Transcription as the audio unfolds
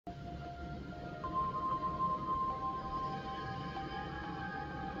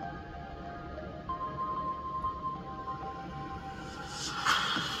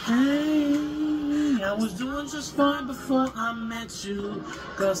Hey, I was doing just fine before I met you.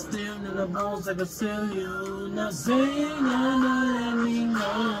 Got still in the bones I could sell you. Now say no, let me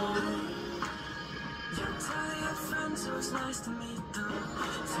know. You tell your friends it was nice to meet them.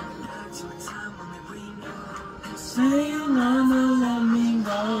 Think back to a time when we know. Say no, let me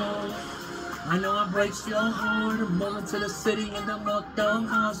go. I know I break your heart. I'm moving to the city in the motel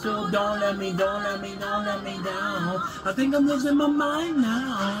house. So don't let me down. I think I'm losing my mind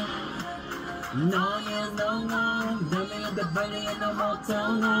now. No, you know, no. Dummy at the belly in the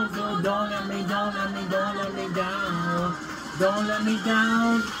motel house. So don't let me down. Don't let me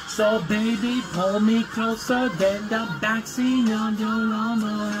down. So baby, pull me closer than the backseat of your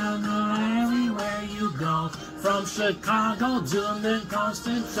Lambo. Everywhere you go, from Chicago to the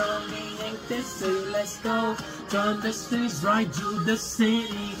constant ain't this city. Let's go. Turn the streets right to the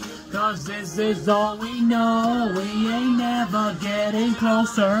city. Cause this is all we know. We ain't never getting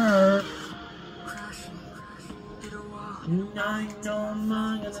closer. I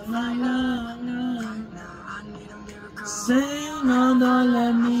know say no, don't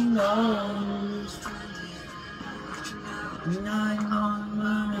let me go.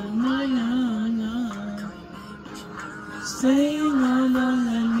 Say no, don't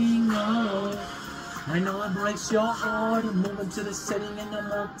let me go. I know it breaks your heart. I'm moving to the city in the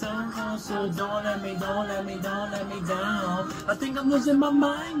motel house. So don't let me down. I think I'm losing my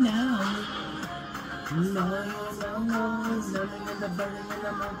mind now. No, nothing in the building in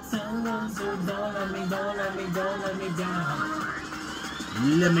the motel. So don't let me down.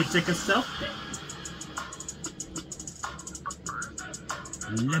 Let me take a selfie.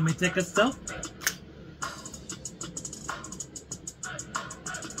 Let me take a selfie.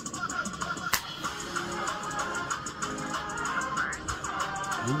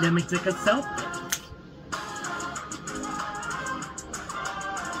 Let me take a selfie.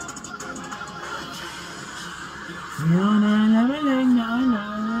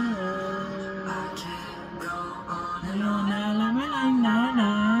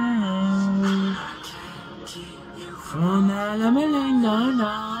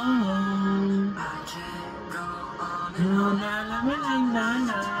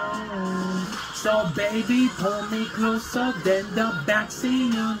 So baby, pull me closer than the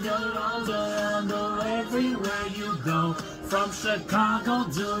backseat of your Lambo. Everywhere you go, from Chicago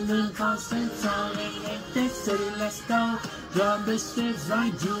to the constant ain't this city. Let's go. Drive the streets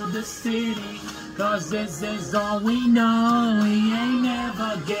right to the city. Cause this is all we know. We ain't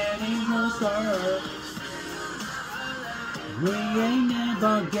never getting closer. We ain't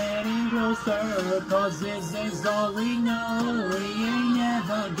never getting closer. Cause this is all we know. We ain't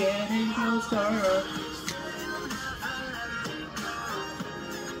never getting closer.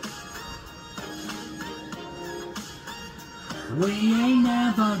 We ain't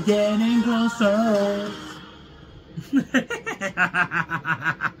never getting closer.